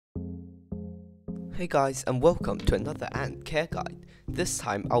Hey guys, and welcome to another ant care guide. This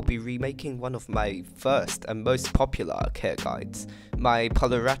time I'll be remaking one of my first and most popular care guides, my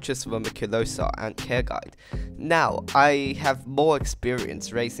Polyrhachis Vermiculosa ant care guide. Now, I have more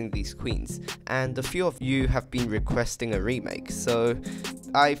experience raising these queens, and a few of you have been requesting a remake, so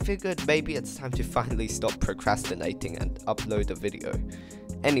I figured maybe it's time to finally stop procrastinating and upload a video.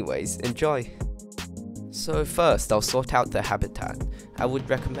 Anyways, enjoy! So first, I'll sort out their habitat. I would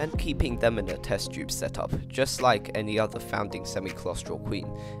recommend keeping them in a test tube setup, just like any other founding semiclostral queen,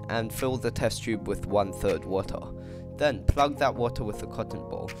 and fill the test tube with 1/3 water. Then plug that water with a cotton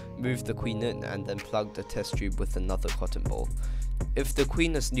ball, move the queen in, and then plug the test tube with another cotton ball. If the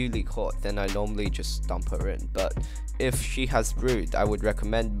queen is newly caught, then I normally just dump her in, but if she has brood, I would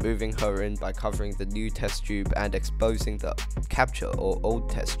recommend moving her in by covering the new test tube and exposing the capture or old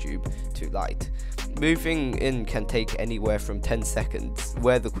test tube to light. Moving in can take anywhere from 10 seconds,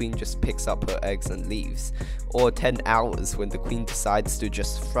 where the queen just picks up her eggs and leaves, or 10 hours when the queen decides to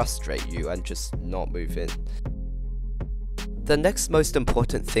just frustrate you and just not move in. The next most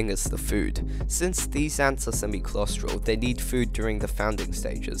important thing is the food. Since these ants are semiclostral, they need food during the founding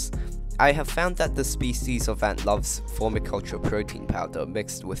stages. I have found that the species of ant loves formiculture protein powder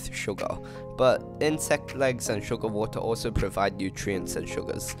mixed with sugar, but insect legs and sugar water also provide nutrients and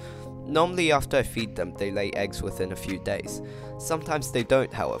sugars. Normally after I feed them, they lay eggs within a few days. Sometimes they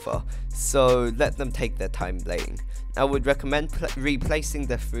don't, however, so let them take their time laying. I would recommend replacing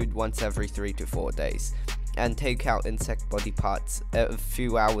their food once every 3 to 4 days, and take out insect body parts a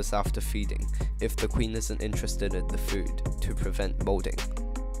few hours after feeding if the queen isn't interested in the food, to prevent molding.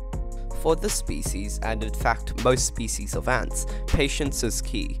 For this species, and in fact most species of ants, patience is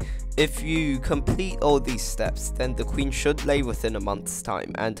key. If you complete all these steps, then the queen should lay within a month's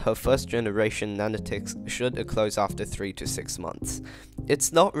time, and her first generation nanitics should eclose after 3 to 6 months.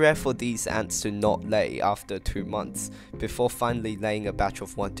 It's not rare for these ants to not lay after 2 months, before finally laying a batch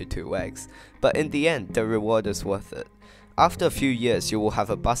of 1 to 2 eggs, but in the end, the reward is worth it. After a few years, you will have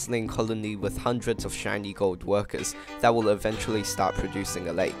a bustling colony with hundreds of shiny gold workers that will eventually start producing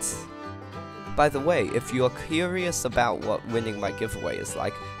elates. By the way, if you are curious about what winning my giveaway is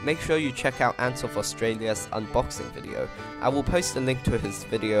like, make sure you check out Ants of Australia's unboxing video. I will post a link to his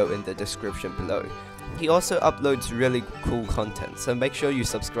video in the description below. He also uploads really cool content, so make sure you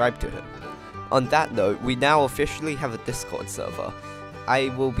subscribe to him. On that note, we now officially have a Discord server. I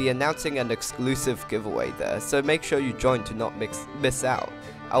will be announcing an exclusive giveaway there, so make sure you join to not miss out.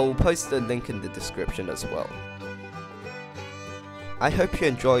 I will post a link in the description as well. I hope you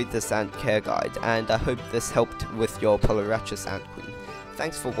enjoyed this ant care guide, and I hope this helped with your Polyrhachis ant queen.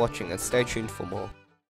 Thanks for watching and stay tuned for more.